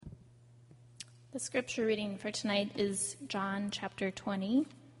The scripture reading for tonight is John chapter 20,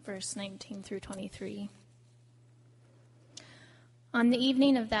 verse 19 through 23. On the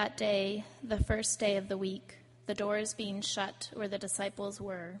evening of that day, the first day of the week, the doors being shut where the disciples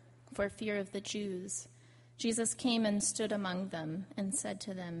were, for fear of the Jews, Jesus came and stood among them and said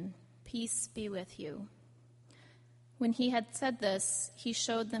to them, "Peace be with you." When he had said this, he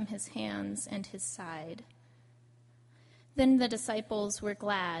showed them his hands and his side. Then the disciples were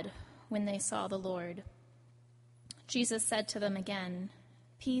glad when they saw the Lord. Jesus said to them again,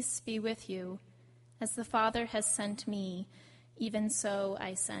 "Peace be with you. As the Father has sent me, even so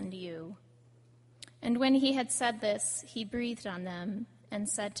I send you." And when he had said this, he breathed on them and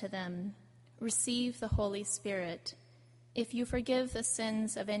said to them, "Receive the Holy Spirit. If you forgive the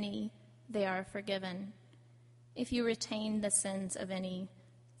sins of any, they are forgiven. If you retain the sins of any,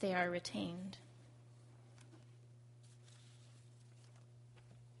 they are retained."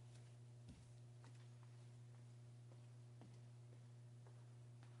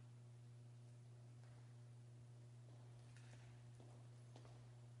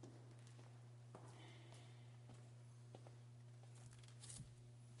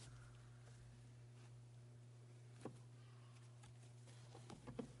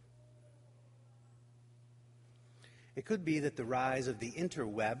 It could be that the rise of the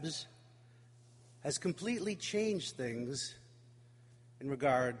interwebs has completely changed things in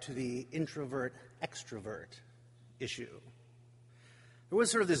regard to the introvert-extrovert issue. There was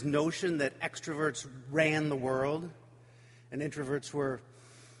sort of this notion that extroverts ran the world and introverts were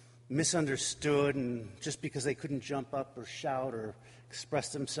misunderstood, and just because they couldn't jump up or shout or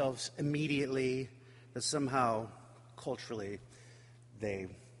express themselves immediately, that somehow culturally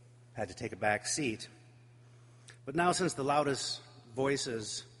they had to take a back seat. But now, since the loudest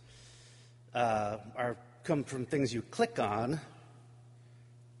voices come from things you click on,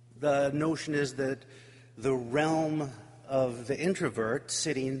 the notion is that the realm of the introvert,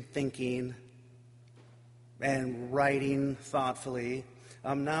 sitting, thinking, and writing thoughtfully,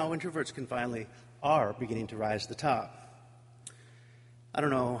 now introverts are beginning to rise to the top. I don't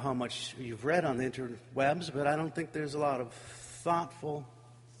know how much you've read on the interwebs, but I don't think there's a lot of thoughtful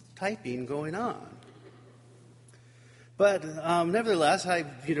typing going on. But nevertheless,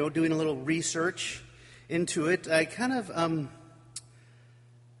 doing a little research into it, I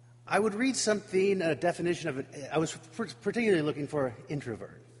would read something, a definition of it. I was particularly looking for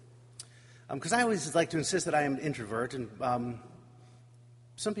introvert, because I always like to insist that I am an introvert, and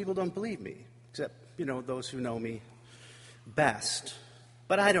some people don't believe me, except those who know me best.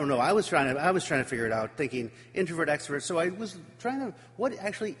 But I don't know. I was trying to figure it out, thinking introvert, extrovert. So I was what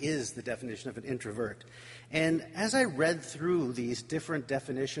actually is the definition of an introvert? And as I read through these different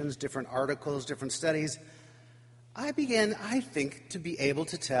definitions, different articles, different studies, I began, I think, to be able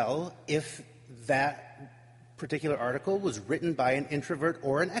to tell if that particular article was written by an introvert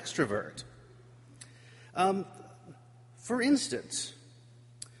or an extrovert. For instance,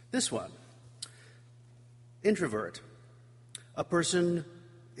 this one, introvert, a person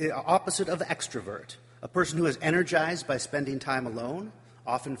opposite of extrovert, a person who is energized by spending time alone,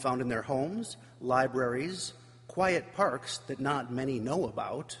 often found in their homes, libraries, quiet parks that not many know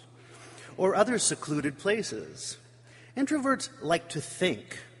about, or other secluded places. Introverts like to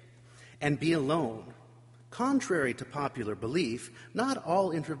think and be alone. Contrary to popular belief, not all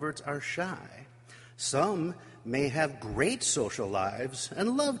introverts are shy. Some may have great social lives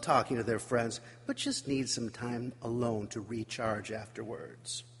and love talking to their friends, but just need some time alone to recharge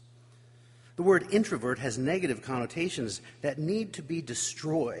afterwards. The word introvert has negative connotations that need to be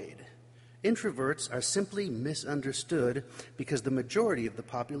destroyed. Introverts are simply misunderstood because the majority of the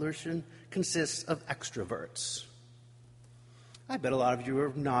population consists of extroverts. I bet a lot of you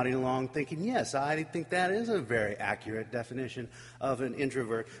are nodding along thinking, yes, I think that is a very accurate definition of an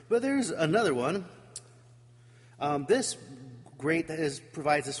introvert. But there's another one. This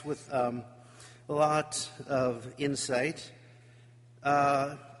provides us with a lot of insight.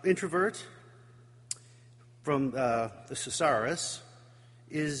 Introvert, from the thesaurus,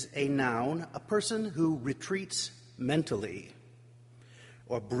 is a noun, a person who retreats mentally.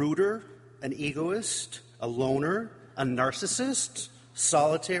 Or brooder, an egoist, a loner, a narcissist,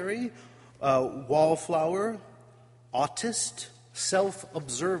 solitary, wallflower, autist,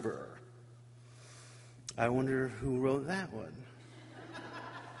 self-observer. I wonder who wrote that one.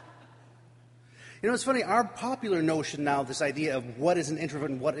 It's funny, our popular notion now, this idea of what is an introvert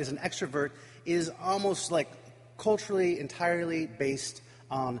and what is an extrovert, is almost like culturally entirely based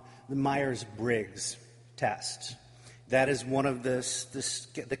on the Myers-Briggs test. That is one of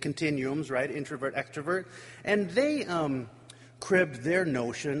the continuums, right? Introvert, extrovert. And they cribbed their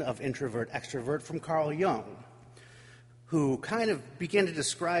notion of introvert-extrovert from Carl Jung, who kind of began to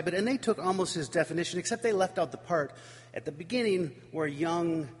describe it, and they took almost his definition, except they left out the part at the beginning where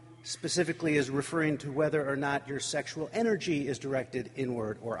Jung specifically is referring to whether or not your sexual energy is directed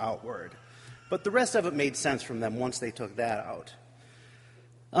inward or outward. But the rest of it made sense from them once they took that out.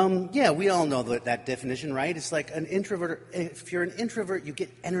 Yeah, we all know that definition, right? It's like an introvert. If you're an introvert, you get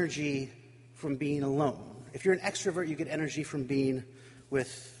energy from being alone. If you're an extrovert, you get energy from being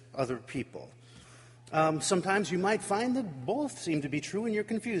with other people. Sometimes you might find that both seem to be true and you're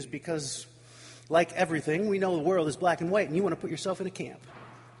confused because, like everything, we know the world is black and white and you want to put yourself in a camp.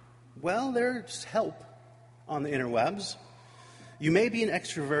 Well, there's help on the interwebs. You may be an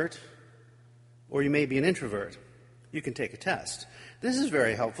extrovert or you may be an introvert. You can take a test. This is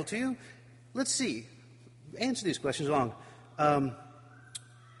very helpful to you. Let's see. Answer these questions along.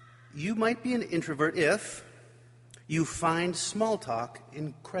 You might be an introvert if you find small talk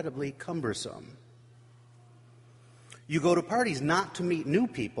incredibly cumbersome. You go to parties not to meet new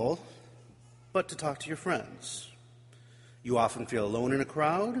people, but to talk to your friends. You often feel alone in a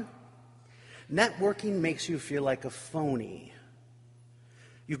crowd. Networking makes you feel like a phony.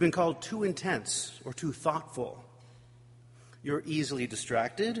 You've been called too intense or too thoughtful. You're easily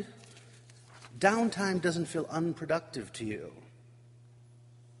distracted. Downtime doesn't feel unproductive to you.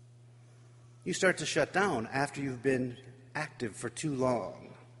 You start to shut down after you've been active for too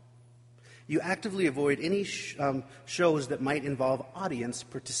long. You actively avoid any shows that might involve audience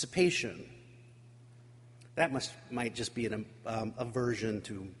participation. That might just be an aversion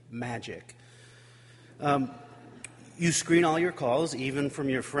to magic. You screen all your calls, even from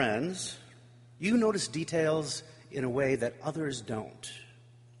your friends. You notice details in a way that others don't.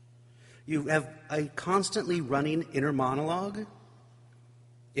 You have a constantly running inner monologue.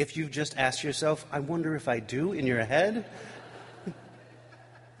 If you've just asked yourself, I wonder if I do, in your head.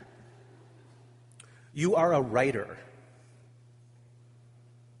 You are a writer.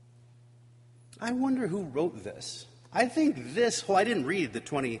 I wonder who wrote this. I think I didn't read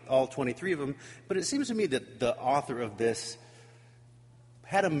all 23 of them, but it seems to me that the author of this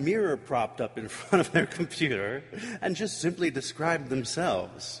had a mirror propped up in front of their computer and just simply described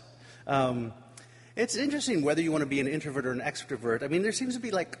themselves. It's interesting whether you want to be an introvert or an extrovert. I mean, there seems to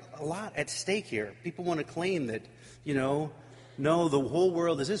be like a lot at stake here. People want to claim that, no, the whole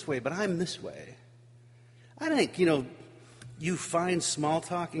world is this way, but I'm this way. I think, you find small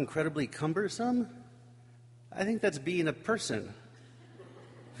talk incredibly cumbersome. I think that's being a person.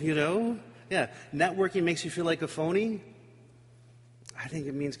 Yeah, networking makes you feel like a phony. I think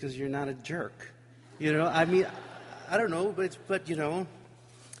it means because you're not a jerk. I mean, I don't know,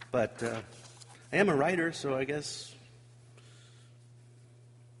 but I am a writer, so I guess.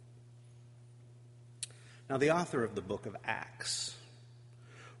 Now, the author of the book of Acts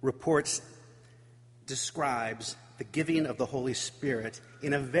describes the giving of the Holy Spirit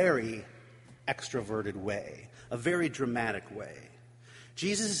in a very extroverted way, a very dramatic way.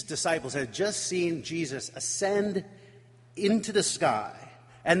 Jesus' disciples had just seen Jesus ascend into the sky,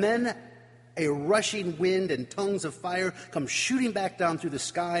 and then a rushing wind and tongues of fire come shooting back down through the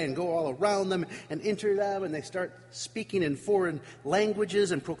sky and go all around them and enter them, and they start speaking in foreign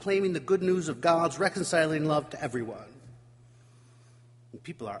languages and proclaiming the good news of God's reconciling love to everyone. And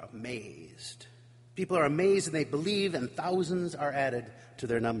people are amazed. People are amazed and they believe, and thousands are added to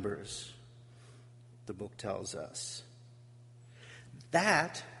their numbers, the book tells us.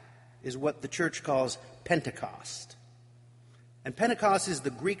 That is what the church calls Pentecost. And Pentecost is the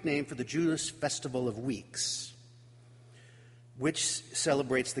Greek name for the Jewish festival of weeks, which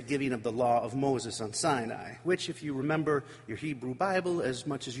celebrates the giving of the law of Moses on Sinai, which, if you remember your Hebrew Bible as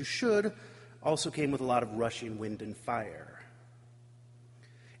much as you should, also came with a lot of rushing wind and fire.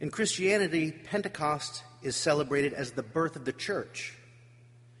 In Christianity, Pentecost is celebrated as the birth of the church.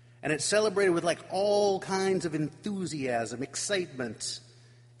 And it's celebrated with all kinds of enthusiasm, excitement,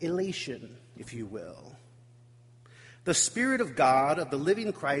 elation, if you will. The Spirit of God, of the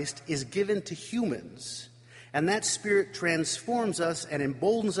living Christ, is given to humans. And that Spirit transforms us and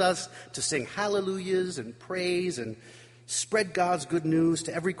emboldens us to sing hallelujahs and praise and spread God's good news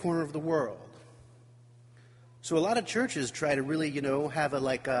to every corner of the world. So a lot of churches try to really, have an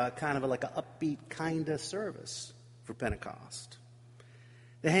upbeat kind of service for Pentecost.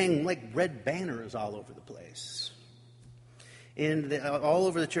 They hang red banners all over the place. And all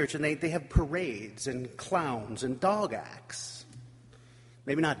over the church, and they have parades and clowns and dog acts.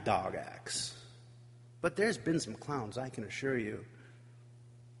 Maybe not dog acts, but there's been some clowns, I can assure you.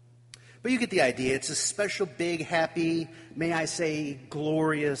 But you get the idea. It's a special, big, happy, may I say,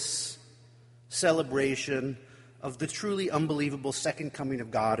 glorious celebration of the truly unbelievable second coming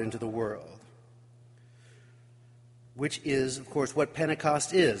of God into the world, which is, of course, what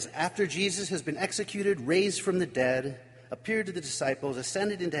Pentecost is. After Jesus has been executed, raised from the dead, appeared to the disciples,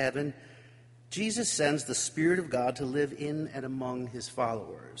 ascended into heaven, Jesus sends the Spirit of God to live in and among his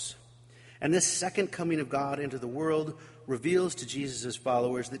followers. And this second coming of God into the world reveals to Jesus'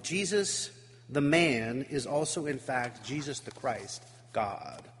 followers that Jesus, the man, is also, in fact, Jesus the Christ,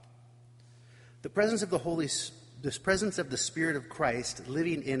 God. The presence of the Spirit of Christ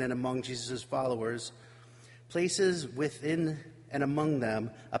living in and among Jesus' followers places within and among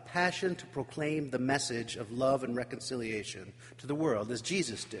them a passion to proclaim the message of love and reconciliation to the world, as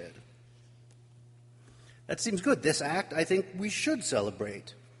Jesus did. That seems good. This act, I think, we should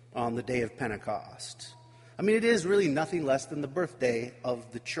celebrate on the day of Pentecost. I mean, it is really nothing less than the birthday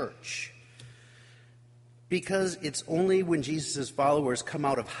of the church, because it's only when Jesus' followers come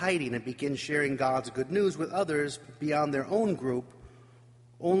out of hiding and begin sharing God's good news with others beyond their own group,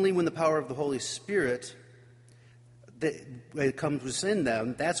 only when the power of the Holy Spirit it comes within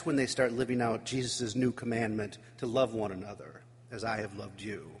them, that's when they start living out Jesus' new commandment to love one another as I have loved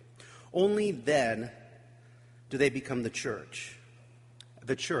you. Only then do they become the church.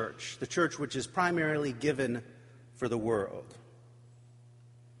 The church which is primarily given for the world.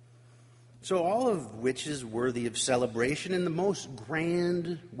 So all of which is worthy of celebration in the most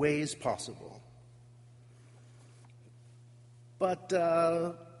grand ways possible. But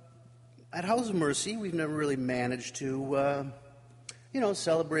at House of Mercy, we've never really managed to,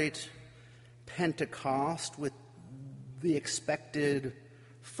 celebrate Pentecost with the expected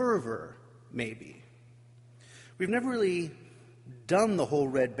fervor, maybe. We've never really done the whole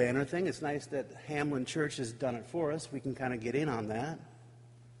red banner thing. It's nice that Hamlin Church has done it for us. We can kind of get in on that.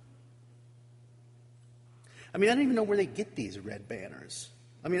 I mean, I don't even know where they get these red banners.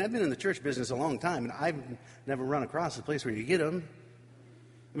 I mean, I've been in the church business a long time, and I've never run across a place where you get them.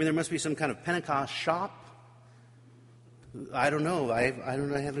 I mean, there must be some kind of Pentecost shop. I don't know. I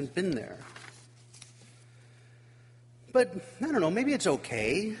haven't been there. But, I don't know, maybe it's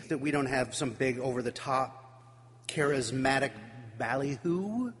okay that we don't have some big over-the-top charismatic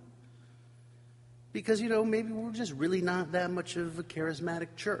ballyhoo. Because, maybe we're just really not that much of a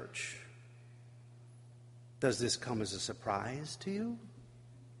charismatic church. Does this come as a surprise to you?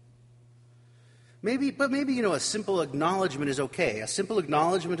 Maybe, a simple acknowledgement is okay. A simple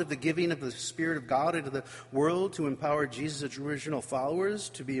acknowledgement of the giving of the Spirit of God into the world to empower Jesus' original followers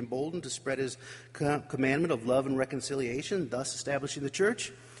to be emboldened to spread his commandment of love and reconciliation, thus establishing the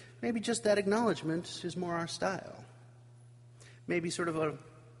church. Maybe just that acknowledgement is more our style. Maybe sort of a...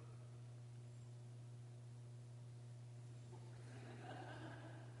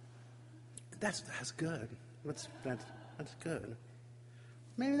 That's good. That's good.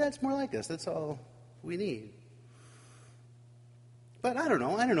 Maybe that's more like us. That's all we need. But I don't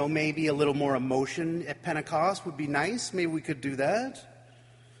know. Maybe a little more emotion at Pentecost would be nice. Maybe we could do that.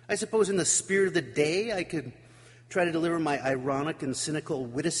 I suppose in the spirit of the day, I could try to deliver my ironic and cynical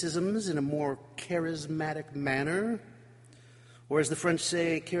witticisms in a more charismatic manner. Or as the French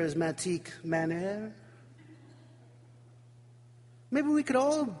say, charismatique manière. Maybe we could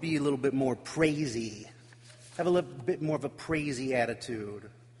all be a little bit more praisey. Have a little bit more of a praisey attitude.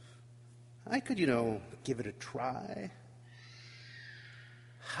 I could, give it a try.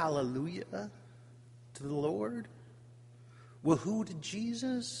 Hallelujah to the Lord. Woohoo to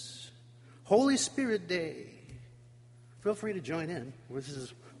Jesus. Holy Spirit Day. Feel free to join in. This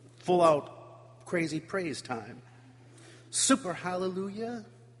is full out crazy praise time. Super hallelujah.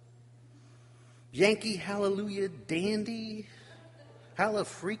 Yankee hallelujah dandy.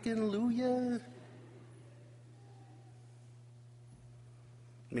 Halla-freaking-lujah.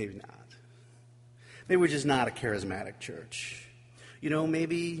 Maybe not. Maybe we're just not a charismatic church.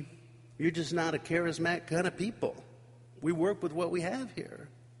 Maybe you're just not a charismatic kind of people. We work with what we have here.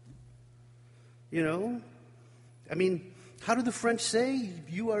 I mean, how do the French say?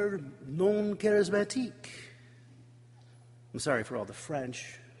 You are non charismatique. I'm sorry for all the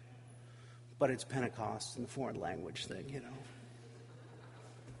French, but it's Pentecost and the foreign language thing,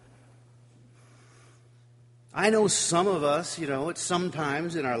 I know some of us, at some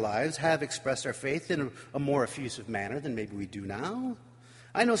times in our lives have expressed our faith in a more effusive manner than maybe we do now.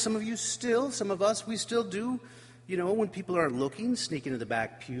 I know some of us, we still do, when people aren't looking, sneak into the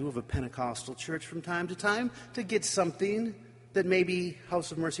back pew of a Pentecostal church from time to time to get something that maybe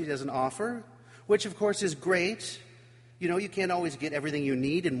House of Mercy doesn't offer, which of course is great. You can't always get everything you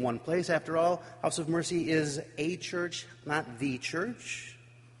need in one place. After all, House of Mercy is a church, not the church.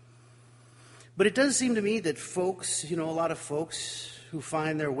 But it does seem to me that folks, a lot of folks who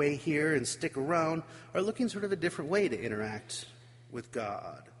find their way here and stick around are looking sort of a different way to interact with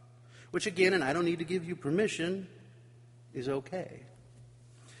God, which again, and I don't need to give you permission, is okay.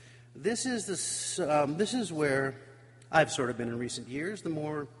 This is where I've sort of been in recent years, the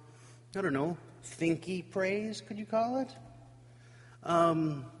more, I don't know, thinky praise, could you call it?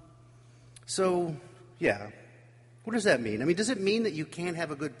 So, yeah. What does that mean? I mean, does it mean that you can't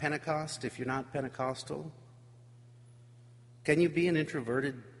have a good Pentecost if you're not Pentecostal? Can you be an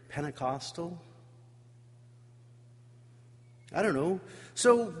introverted Pentecostal? I don't know.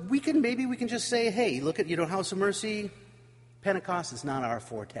 So maybe we can just say, hey, look at, House of Mercy, Pentecost is not our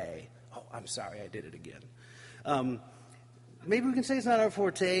forte. Oh, I'm sorry, I did it again. Maybe we can say it's not our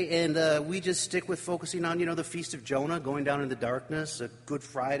forte, and we just stick with focusing on, the Feast of Jonah, going down in the darkness, a Good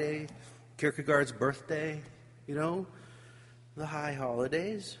Friday, Kierkegaard's birthday, the high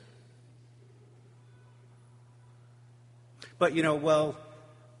holidays. But,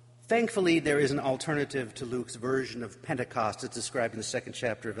 thankfully there is an alternative to Luke's version of Pentecost as described in the second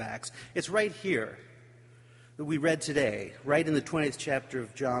chapter of Acts. It's right here that we read today, right in the 20th chapter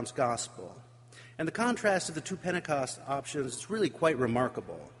of John's Gospel. And the contrast of the two Pentecost options is really quite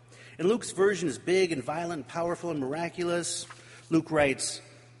remarkable. And Luke's version is big and violent, powerful and miraculous. Luke writes,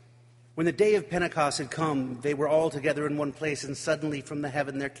 "When the day of Pentecost had come, they were all together in one place, and suddenly from the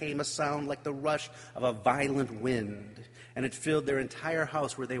heaven there came a sound like the rush of a violent wind, and it filled their entire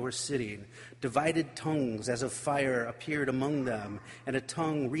house where they were sitting. Divided tongues as of fire appeared among them, and a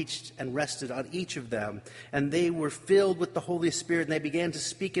tongue reached and rested on each of them. And they were filled with the Holy Spirit, and they began to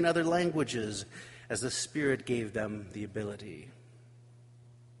speak in other languages as the Spirit gave them the ability."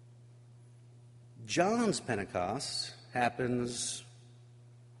 John's Pentecost happens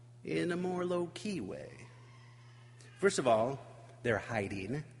in a more low-key way. First of all, they're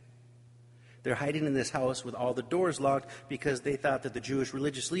hiding. They're hiding in this house with all the doors locked because they thought that the Jewish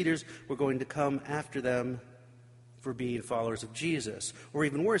religious leaders were going to come after them for being followers of Jesus. Or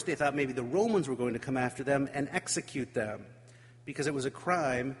even worse, they thought maybe the Romans were going to come after them and execute them because it was a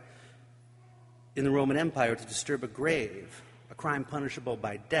crime in the Roman Empire to disturb a grave, a crime punishable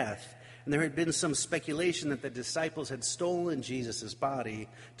by death. And there had been some speculation that the disciples had stolen Jesus' body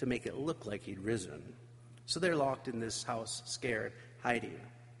to make it look like he'd risen. So they're locked in this house, scared, hiding.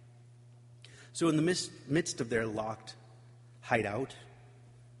 So in the midst of their locked hideout,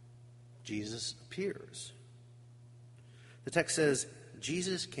 Jesus appears. The text says,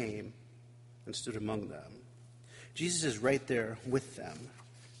 Jesus came and stood among them. Jesus is right there with them,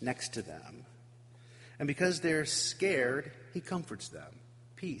 next to them. And because they're scared, he comforts them.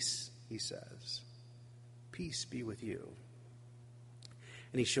 Peace, he says. Peace be with you.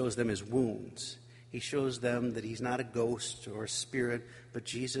 And he shows them his wounds. He shows them that he's not a ghost or a spirit, but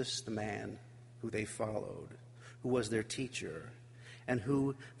Jesus, the man who they followed, who was their teacher, and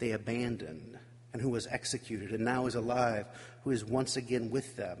who they abandoned, and who was executed, and now is alive, who is once again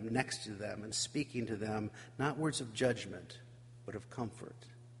with them, next to them, and speaking to them, not words of judgment, but of comfort,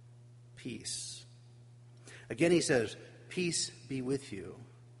 peace. Again he says, peace be with you.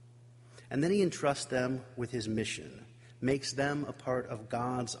 And then he entrusts them with his mission, makes them a part of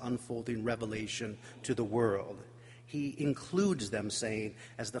God's unfolding revelation to the world. He includes them, saying,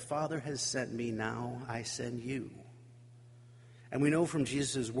 as the Father has sent me, now I send you. And we know from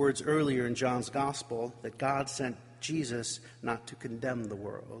Jesus' words earlier in John's Gospel that God sent Jesus not to condemn the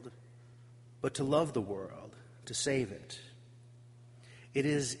world, but to love the world, to save it. It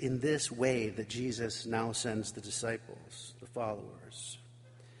is in this way that Jesus now sends the disciples, the followers.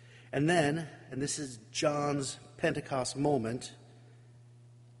 And then, and this is John's Pentecost moment,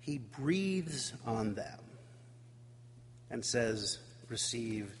 he breathes on them and says,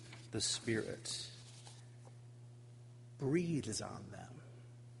 receive the Spirit. Breathes on them.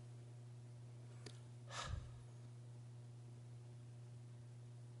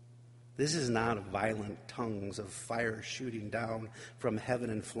 This is not violent tongues of fire shooting down from heaven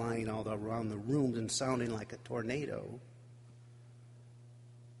and flying all around the rooms and sounding like a tornado.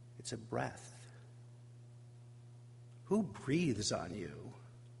 It's a breath. Who breathes on you?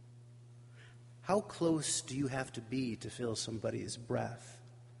 How close do you have to be to feel somebody's breath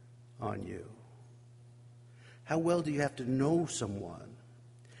on you? How well do you have to know someone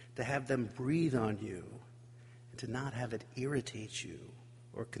to have them breathe on you and to not have it irritate you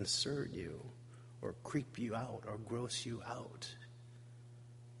or concern you or creep you out or gross you out?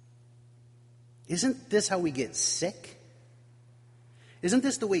 Isn't this how we get sick? Isn't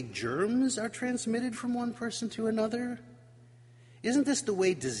this the way germs are transmitted from one person to another? Isn't this the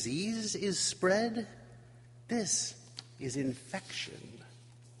way disease is spread? This is infection.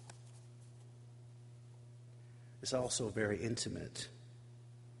 It's also very intimate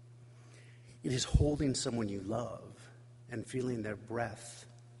It is holding someone you love and feeling their breath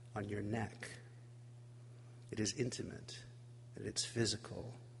on your neck. It is intimate, and it's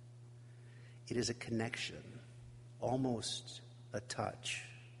physical. It is a connection, almost a touch.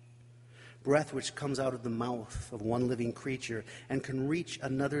 Breath which comes out of the mouth of one living creature and can reach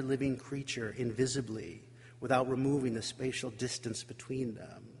another living creature invisibly without removing the spatial distance between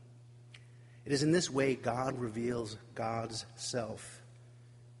them. It is in this way God reveals God's self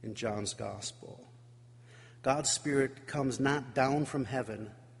in John's Gospel. God's Spirit comes not down from heaven,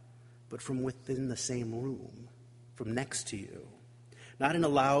 but from within the same room, from next to you. Not in a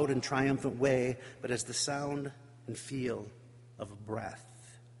loud and triumphant way, but as the sound and feel of a breath.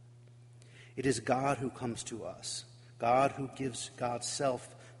 It is God who comes to us, God who gives God's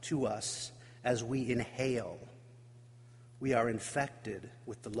self to us as we inhale. We are infected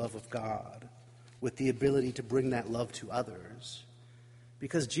with the love of God, with the ability to bring that love to others.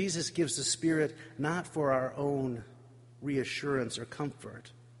 Because Jesus gives the Spirit not for our own reassurance or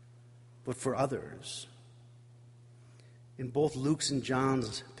comfort, but for others. In both Luke's and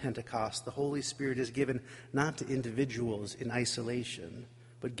John's Pentecost, the Holy Spirit is given not to individuals in isolation,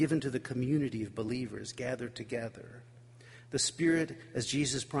 but given to the community of believers gathered together. The Spirit, as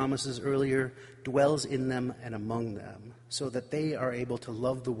Jesus promises earlier, dwells in them and among them, so that they are able to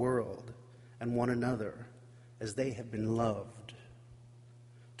love the world and one another as they have been loved,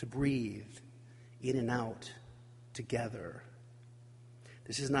 to breathe in and out together.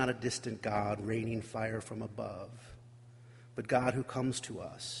 This is not a distant God raining fire from above, but God who comes to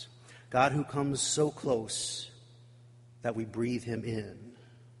us, God who comes so close that we breathe him in.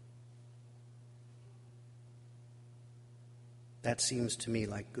 That seems to me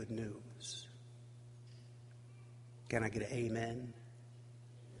like good news. Can I get an amen?